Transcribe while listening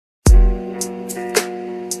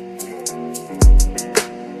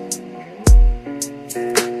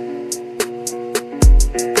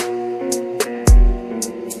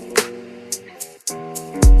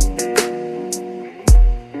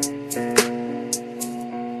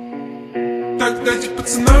Так дайте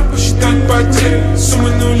пацанам посчитать потери. Суммы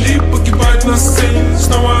нули погибают на сцене.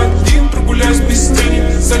 Снова один, прогуляюсь без тени.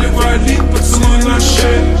 Заливаю лик, поцелуй на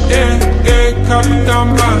шее. Капли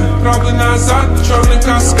тамба, правый назад, черный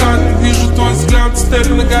каскад. Вижу твой взгляд,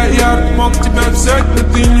 стель на гояр. Мог тебя взять, но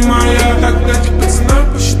ты не моя. Так дайте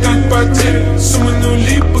пацанам посчитать потери. Суммы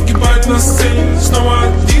нули погибают на сцене. Снова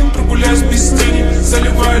один, прогуляюсь без тени.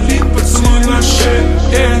 Заливаю лик, поцелуй на шее.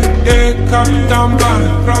 Капли тамба,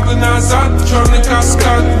 правый назад, черный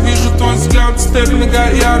каскад. Вижу твой взгляд, стель на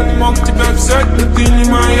гояр. Мог тебя взять, но ты не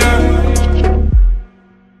моя.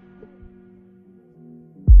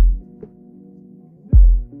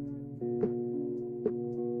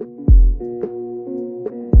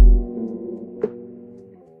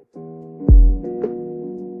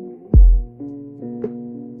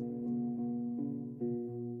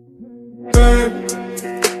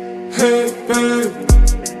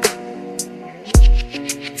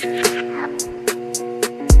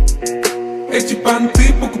 Эти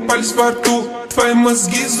понты покупались во рту, твои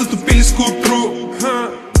мозги затупились к утру.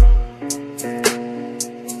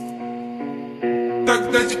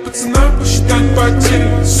 Так дайте пацанам посчитать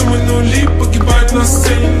потери. Суммы нули погибают на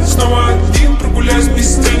сцене. Снова один, прогуляюсь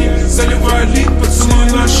без тени. Заливаю лик, поцелуй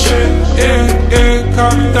на шее.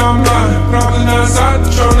 Капли тамба, правый назад,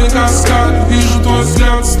 черный каскад. Вижу твой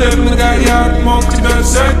взгляд, стель на гояр. Мог тебя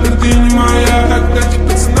взять, но ты не моя. Так дайте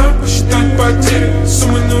пацанам посчитать потери.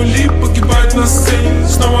 Суммы нули погибают на сцене.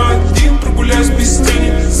 Снова один, прогуляюсь без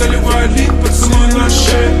тени. Заливаю лик, поцелуй на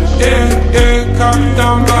шее. Капли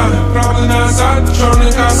тамба, правый назад,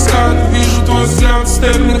 черный каскад. Вижу твой взгляд,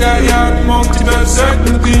 стель на гояр. Мог тебя взять,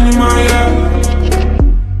 но ты не моя.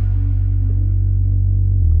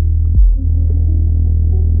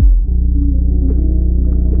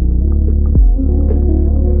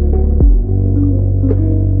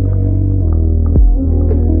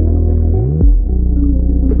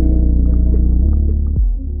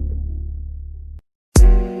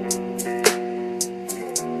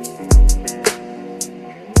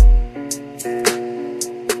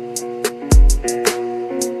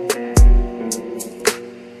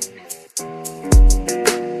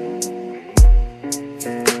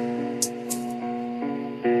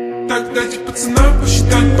 Так дайте пацанам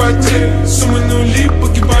посчитать потери. Суммы нули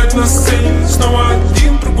погибают на сцене. Снова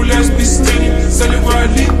один, прогуляюсь без тени. Заливаю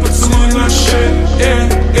лик, поцелуй на шее.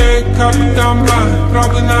 Капли тамба,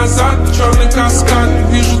 правый назад, черный каскад.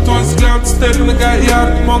 Вижу твой взгляд, стель на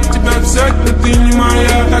гояр. Мог тебя взять, но ты не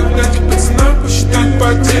моя. Так дайте пацанам посчитать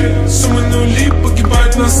потери. Суммы нули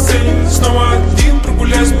погибают на сцене. Снова один,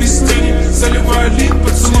 прогуляюсь без тени. Заливаю лик,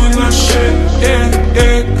 поцелуй на шее.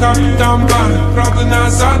 Капли тамба, правый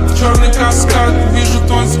назад, черный каскад. Вижу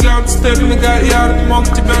твой взгляд, стель на гояр. Мог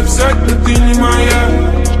тебя взять, но ты не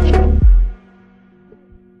моя.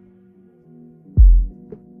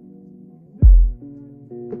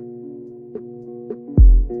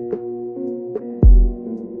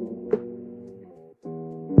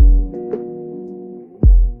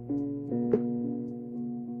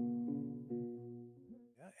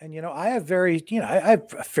 And, you know, I have I have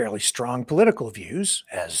fairly strong political views,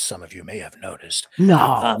 as some of you may have noticed.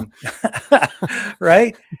 No.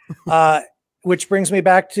 Right? Which brings me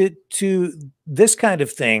back to this kind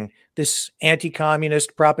of thing, this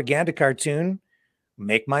anti-communist propaganda cartoon,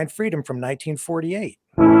 Make Mine Freedom from 1948.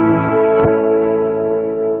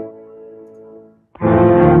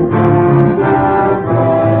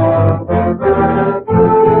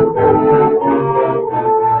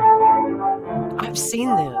 I've seen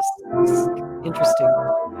this. It's interesting.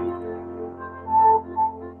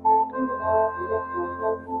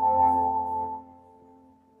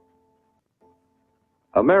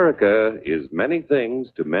 America is many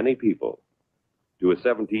things to many people. To a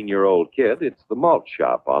 17-year-old kid, it's the malt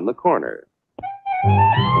shop on the corner.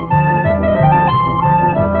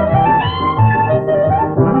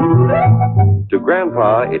 To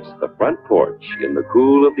Grandpa, it's the front porch in the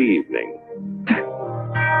cool of the evening.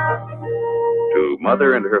 To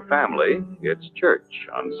Mother and her family, it's church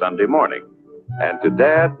on Sunday morning. And to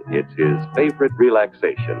Dad, it's his favorite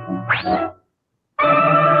relaxation.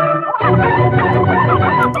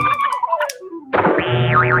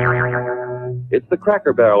 It's the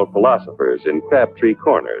Cracker Barrel philosophers in Crabtree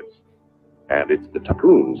Corners. And it's the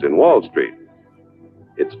tycoons in Wall Street.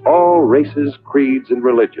 It's all races, creeds, and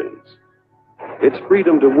religions. It's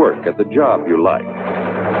freedom to work at the job you like.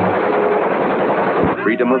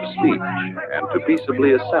 Freedom of speech and to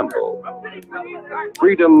peaceably assemble.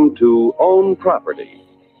 Freedom to own property.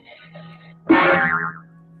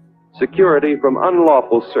 Security from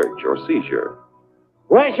unlawful search or seizure.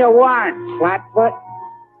 Where's your warrant, Flatfoot?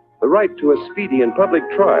 The right to a speedy and public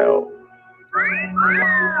trial.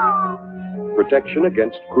 Protection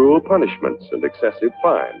against cruel punishments and excessive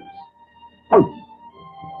fines.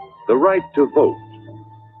 The right to vote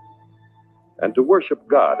and to worship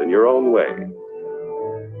God in your own way.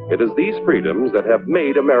 It is these freedoms that have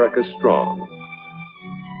made America strong.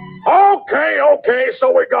 Okay,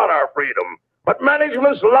 so we got our freedom. But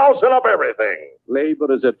management's lousing up everything.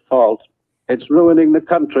 Labor is at fault. It's ruining the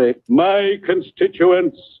country. My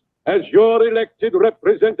constituents, as your elected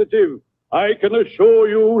representative, I can assure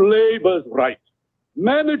you Labor's right,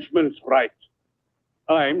 management's right.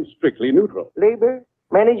 I'm strictly neutral. Labor,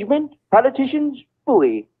 management, politicians,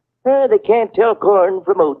 phooey. They can't tell corn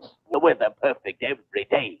from oats. The weather perfect every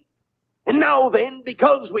day. And now then,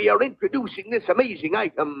 because we are introducing this amazing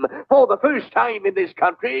item for the first time in this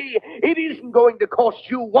country, it isn't going to cost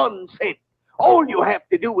you 1 cent. All you have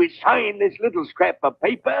to do is sign this little scrap of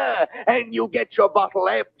paper, and you get your bottle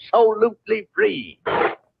absolutely free.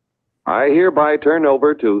 I hereby turn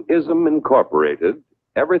over to ISM Incorporated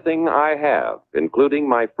everything I have, including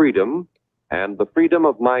my freedom and the freedom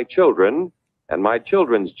of my children and my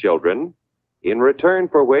children's children, in return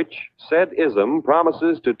for which said ISM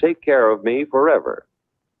promises to take care of me forever.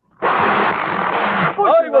 Get out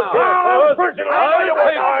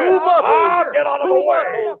of the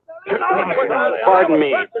way.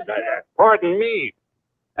 Pardon me.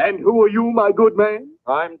 And who are you, my good man?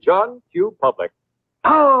 I'm John Q. Public.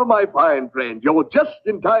 Ah, my fine friend, you're just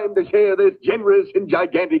in time to share this generous and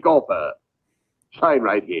gigantic offer. Sign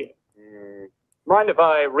right here. Mind if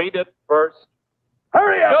I read it first?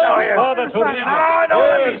 Hurry up!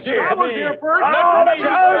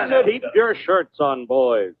 Keep your shirts on,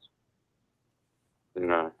 boys.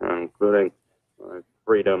 No, including my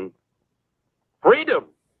freedom. Freedom?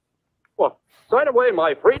 Well, sign away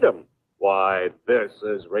my freedom. Why, this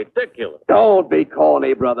is ridiculous. Don't be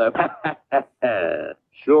corny, brother.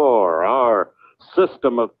 Sure, our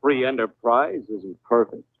system of free enterprise isn't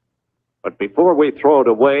perfect. But before we throw it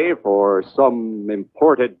away for some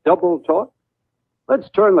imported double talk, let's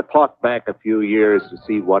turn the clock back a few years to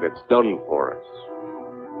see what it's done for us.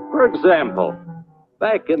 For example,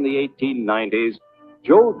 back in the 1890s,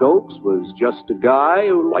 Joe Dokes was just a guy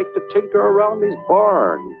who liked to tinker around his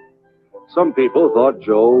barn. Some people thought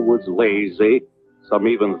Joe was lazy. Some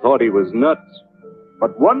even thought he was nuts.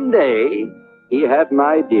 But one day, he had an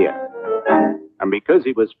idea. And because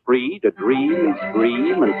he was free to dream and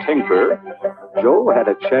scream and tinker, Joe had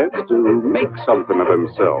a chance to make something of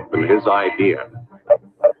himself and his idea.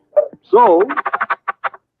 So,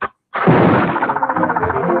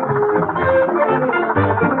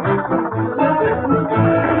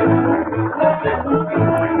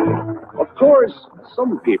 of course,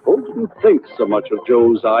 some people didn't think so much of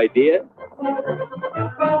Joe's idea.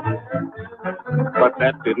 But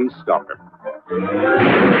that didn't stop him.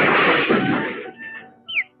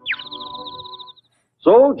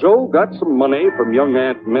 So Joe got some money from young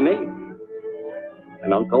Aunt Minnie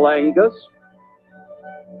and Uncle Angus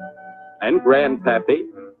and Grandpappy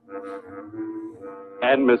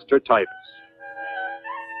and Mr. Titus.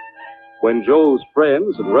 When Joe's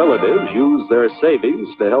friends and relatives used their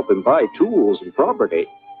savings to help him buy tools and property,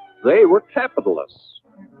 they were capitalists.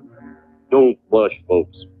 Don't blush,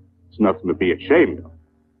 folks. It's nothing to be ashamed of.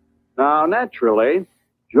 Now, naturally,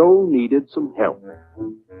 Joe needed some help.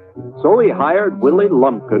 So he hired Willie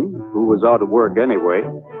Lumpkin, who was out of work anyway,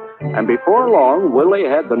 and before long, Willie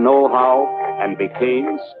had the know-how and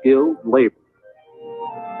became skilled labor.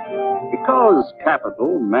 Because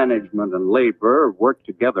capital, management, and labor worked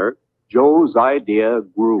together, Joe's idea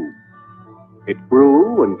grew. It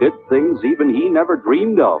grew and did things even he never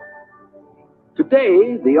dreamed of.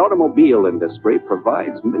 Today, the automobile industry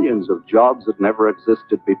provides millions of jobs that never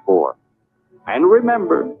existed before. And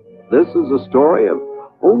remember, this is a story of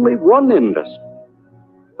only one industry.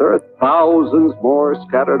 There are thousands more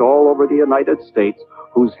scattered all over the United States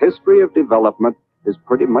whose history of development is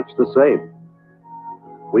pretty much the same.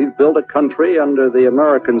 We've built a country under the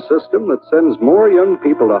American system that sends more young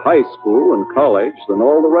people to high school and college than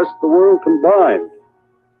all the rest of the world combined.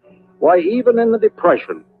 Why, even in the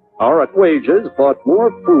Depression, our wages bought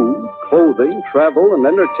more food, clothing, travel, and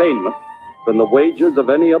entertainment than the wages of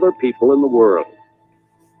any other people in the world.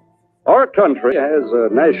 Our country has a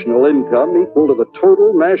national income equal to the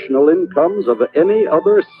total national incomes of any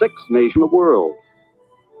other sixth nation in the world.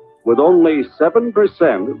 With only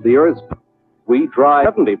 7% of the Earth's, we drive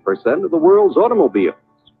 70% of the world's automobiles.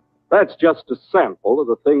 That's just a sample of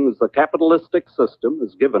the things the capitalistic system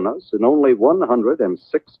has given us in only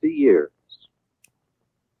 160 years.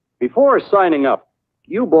 Before signing up,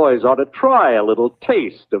 you boys ought to try a little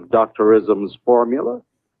taste of Dr. Ism's formula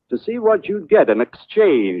to see what you'd get in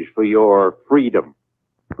exchange for your freedom.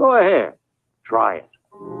 Go ahead, try it.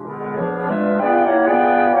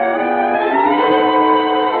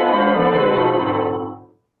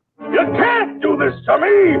 You can't do this to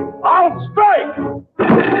me! I'll strike!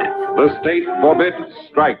 The state forbids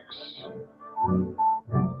strikes.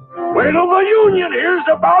 Wait till the union hears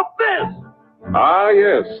about this! Ah,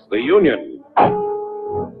 yes, the Union.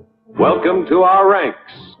 Welcome to our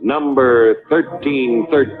ranks, number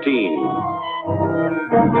 1313.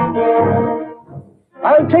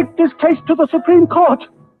 I'll take this case to the Supreme Court.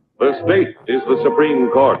 The state is the Supreme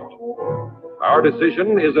Court. Our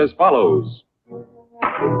decision is as follows.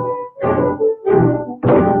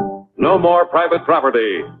 No more private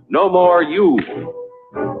property. No more you.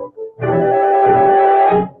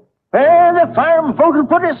 The farm vote will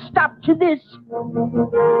put a stop to this.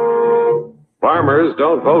 Farmers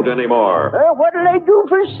don't vote anymore. What'll they do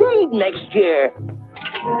for seed next year?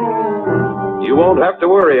 You won't have to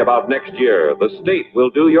worry about next year. The state will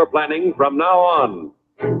do your planning from now on.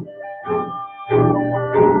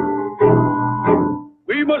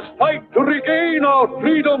 We must fight to regain our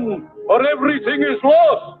freedom, or everything is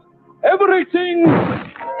lost. Everything!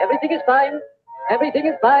 Everything is fine. Everything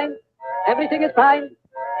is fine. Everything is fine.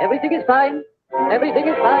 Everything is fine. Everything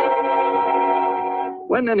is fine.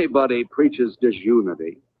 When anybody preaches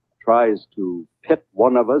disunity, tries to pit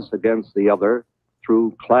one of us against the other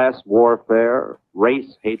through class warfare,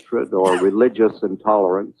 race hatred, or religious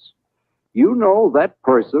intolerance, you know that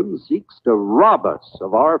person seeks to rob us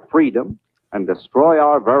of our freedom and destroy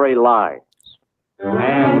our very lives.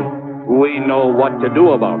 And we know what to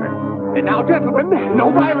do about it. And now, gentlemen,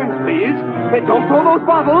 no violence, please. And don't throw those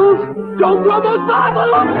bottles. Don't throw those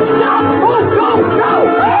bottles. Stop! Oh,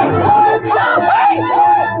 Hey!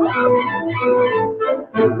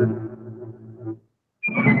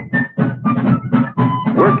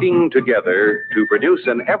 Working together to produce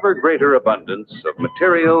an ever greater abundance of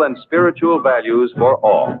material and spiritual values for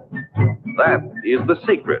all. That is the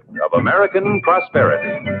secret of American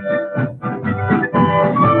prosperity.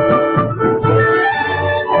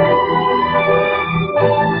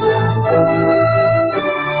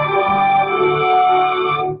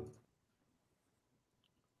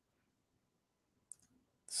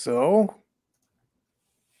 So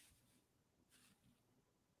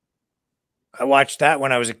I watched that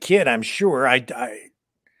when I was a kid. I'm sure I'm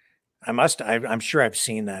sure I've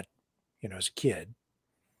seen that, as a kid.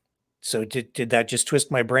 So did that just twist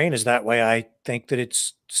my brain? Is that why I think that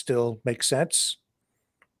it's still makes sense?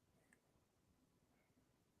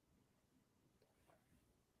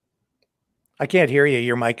 I can't hear you.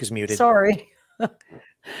 Your mic is muted. Sorry.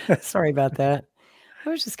 Sorry about that. I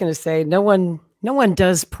was just going to say, no one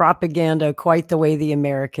does propaganda quite the way the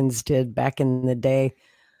Americans did back in the day.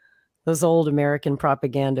 Those old American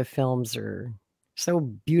propaganda films are so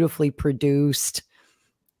beautifully produced,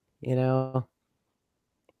 and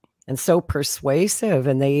so persuasive,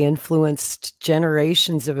 and they influenced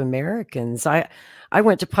generations of Americans. I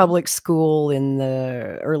went to public school in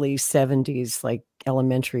the early 70s, like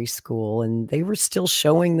elementary school, and they were still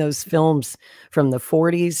showing those films from the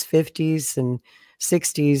 40s, 50s, and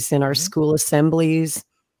 60s in our school assemblies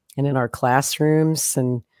and in our classrooms.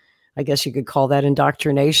 And I guess you could call that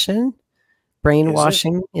indoctrination,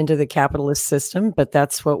 brainwashing into the capitalist system, but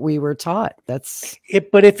that's what we were taught. That's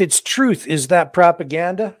it. But if it's truth, is that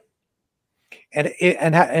propaganda?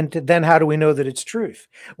 And then how do we know that it's truth?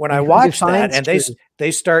 When I watch that and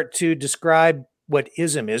they start to describe what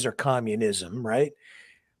ism is, or communism, right?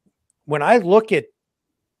 When I look at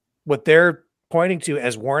what they're pointing to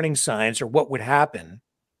as warning signs or what would happen,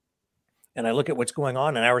 and I look at what's going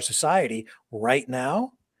on in our society right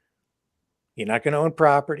now, you're not going to own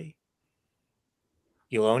property.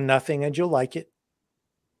 You'll own nothing and you'll like it.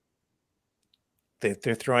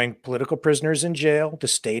 They're throwing political prisoners in jail. The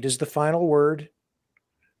state is the final word.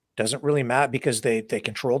 Doesn't really matter because they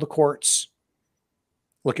control the courts.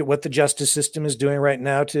 Look at what the justice system is doing right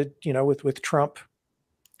now to, with Trump.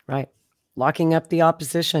 Right. Locking up the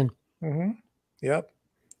opposition. Mm-hmm. Yep.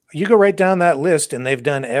 You go right down that list and they've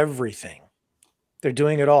done everything. They're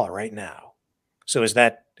doing it all right now. So is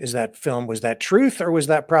that film, was that truth or was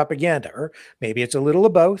that propaganda? Or maybe it's a little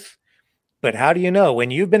of both. But how do you know?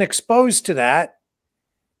 When you've been exposed to that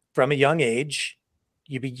from a young age,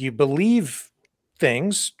 you believe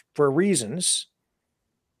things for reasons.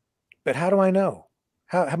 But how do I know?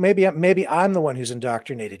 How maybe I'm the one who's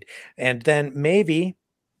indoctrinated. And then maybe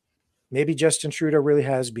Justin Trudeau really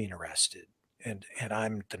has been arrested. And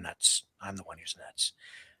I'm the nuts. I'm the one who's nuts.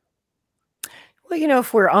 Well,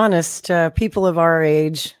 if we're honest, people of our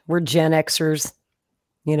age, we're Gen Xers,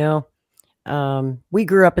 We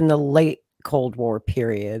grew up in the late Cold War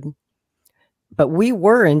period, but we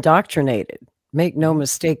were indoctrinated. Make no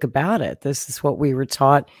mistake about it. This is what we were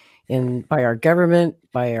taught by our government,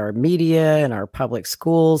 by our media, and our public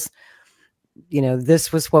schools. You know,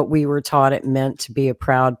 this was what we were taught it meant to be a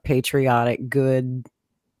proud, patriotic, good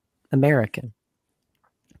American.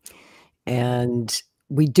 And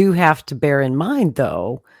we do have to bear in mind,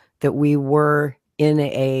 though, that we were in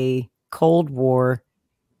a Cold War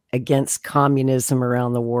against communism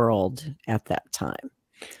around the world at that time.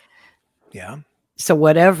 Yeah. So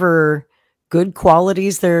whatever good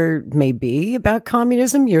qualities there may be about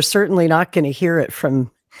communism, you're certainly not going to hear it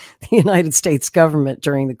from the United States government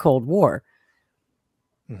during the Cold War.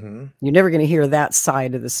 Mm-hmm. You're never going to hear that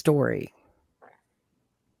side of the story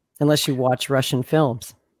unless you watch Russian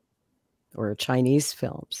films or Chinese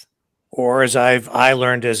films. Or as I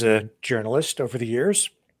learned as a journalist over the years,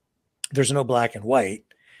 there's no black and white.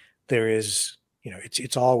 There is, you know,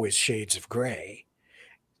 it's always shades of gray.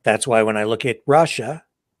 That's why when I look at Russia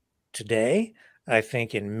today, I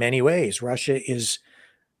think in many ways Russia is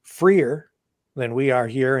freer than we are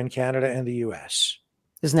here in Canada and the US.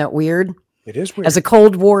 Isn't that weird? It is weird. As a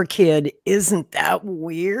Cold War kid, isn't that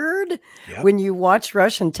weird? Yep. When you watch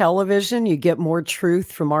Russian television, you get more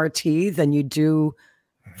truth from RT than you do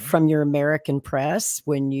from your American press.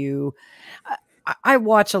 When I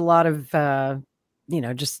watch a lot of, you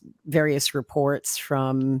know, just various reports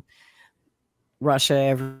from Russia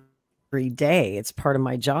every day. It's part of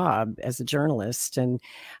my job as a journalist. And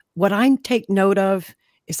what I take note of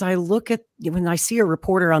is I look at, when I see a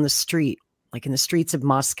reporter on the street, like in the streets of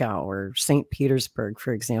Moscow or St. Petersburg,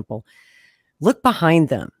 for example, look behind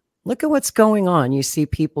them. Look at what's going on. You see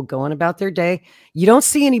people going about their day. You don't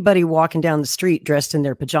see anybody walking down the street dressed in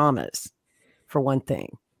their pajamas, for one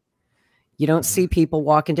thing. You don't see people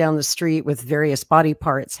walking down the street with various body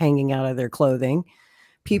parts hanging out of their clothing.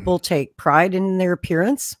 People take pride in their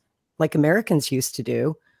appearance, like Americans used to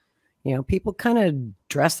do. You know, people kind of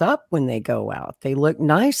dress up when they go out. They look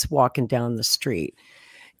nice walking down the street.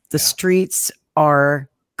 The streets are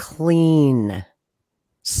clean,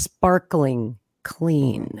 sparkling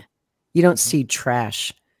clean. You don't see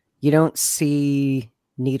trash. You don't see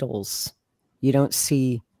needles. You don't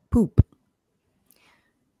see poop.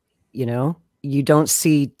 You know, you don't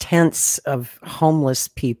see tents of homeless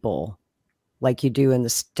people like you do in the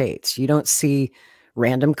States. You don't see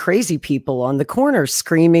random crazy people on the corner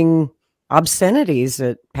screaming obscenities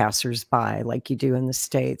at passersby like you do in the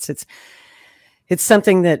States. It's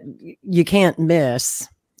something that you can't miss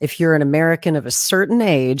if you're an American of a certain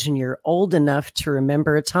age and you're old enough to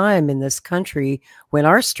remember a time in this country when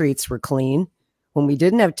our streets were clean, when we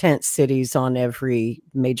didn't have tent cities on every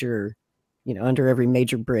major, you know, under every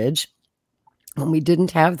major bridge, when we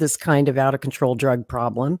didn't have this kind of out of control drug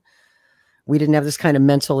problem. We didn't have this kind of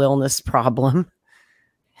mental illness problem.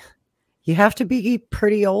 You have to be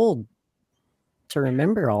pretty old to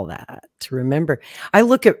remember all that, to remember. I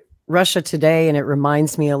look at Russia today, and it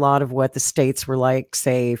reminds me a lot of what the States were like,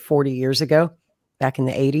 say, 40 years ago, back in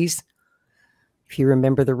the 80s. If you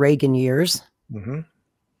remember the Reagan years. Mm-hmm.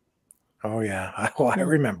 Oh, yeah. I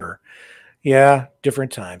remember. Yeah,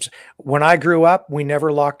 different times. When I grew up, we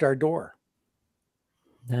never locked our door.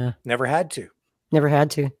 Never had to. Never had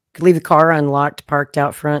to. Could leave the car unlocked, parked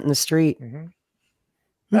out front in the street. Mm-hmm.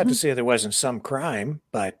 Not to say there wasn't some crime,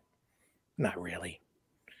 but not really.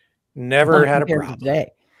 Never had a problem.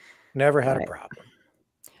 Today. Never had a problem.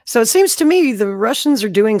 So it seems to me the Russians are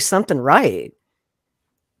doing something right.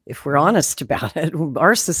 If we're honest about it,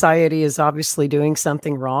 our society is obviously doing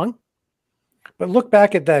something wrong. But look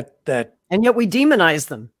back at that. And yet we demonize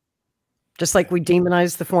them. Just like we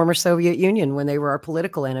demonized the former Soviet Union when they were our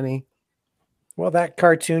political enemy. Well, that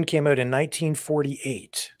cartoon came out in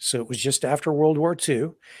 1948. So it was just after World War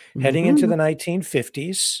II, heading into the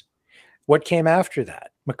 1950s. What came after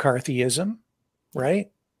that? McCarthyism, right?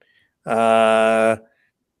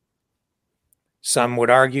 Some would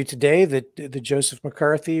argue today that Joseph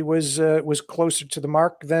McCarthy was closer to the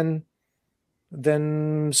mark than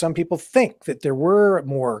some people think, that there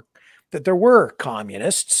were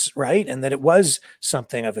communists, right? And that it was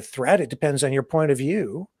something of a threat. It depends on your point of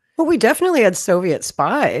view. Well, we definitely had Soviet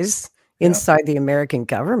spies inside the American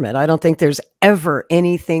government. I don't think there's ever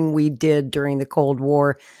anything we did during the Cold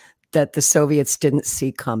War that the Soviets didn't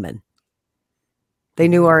see coming. They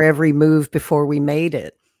knew our every move before we made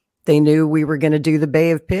it. They knew we were going to do the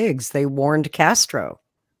Bay of Pigs. They warned Castro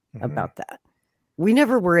about that. We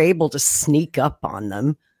never were able to sneak up on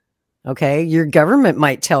them. Okay. Your government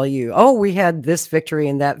might tell you, oh, we had this victory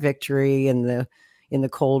and that victory in the, in the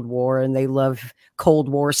Cold War, and they love Cold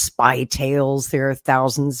War spy tales. There are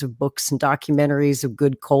thousands of books and documentaries of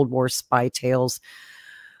good Cold War spy tales.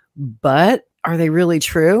 But are they really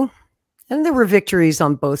true? And there were victories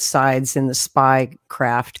on both sides in the spy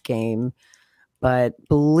craft game. But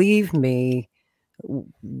believe me,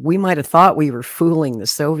 we might have thought we were fooling the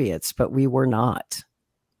Soviets, but we were not.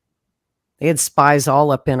 They had spies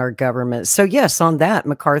all up in our government. So yes, on that,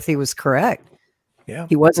 McCarthy was correct. Yeah.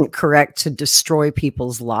 He wasn't correct to destroy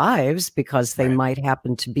people's lives because they might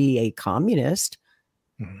happen to be a communist.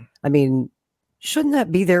 Mm-hmm. I mean, shouldn't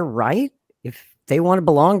that be their right? If they want to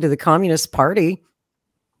belong to the Communist Party,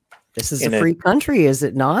 this is a free country, is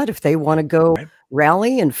it not? If they want to go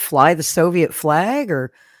rally and fly the Soviet flag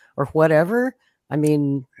or whatever, I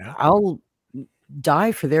mean, I'll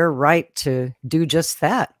die for their right to do just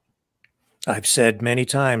that. I've said many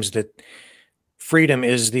times that freedom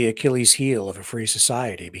is the Achilles heel of a free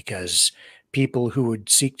society, because people who would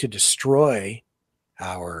seek to destroy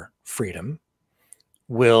our freedom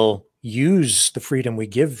will use the freedom we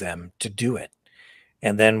give them to do it.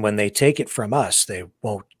 And then when they take it from us, they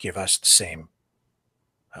won't give us the same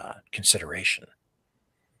consideration.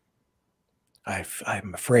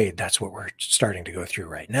 I'm afraid that's what we're starting to go through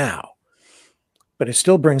right now. But it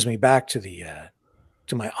still brings me back to the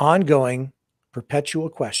to my ongoing, perpetual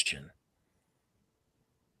question: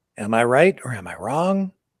 am I right or am I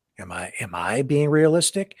wrong? Am I being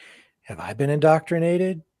realistic? Have I been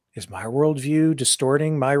indoctrinated? Is my worldview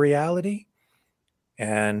distorting my reality?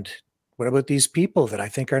 And what about these people that I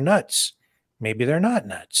think are nuts? Maybe they're not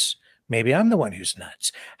nuts. Maybe I'm the one who's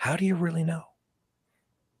nuts. How do you really know?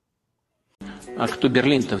 А кто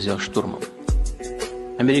Берлин-то взял штурмом?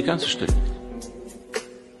 Американцы, что ли?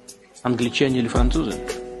 Англичане или французы?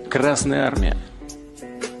 Красная армия.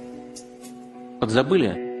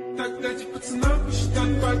 Подзабыли?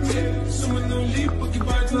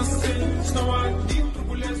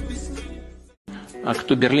 А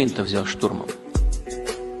кто Берлин-то взял штурмом?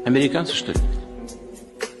 Американцы, что ли?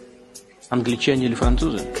 Англичане или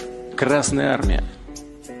французы? Красная армия.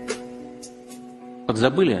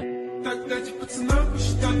 Подзабыли? Так дайте пацанам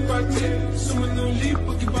посчитать потери. Суммы нули,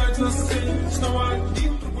 погибать на сцене. Снова один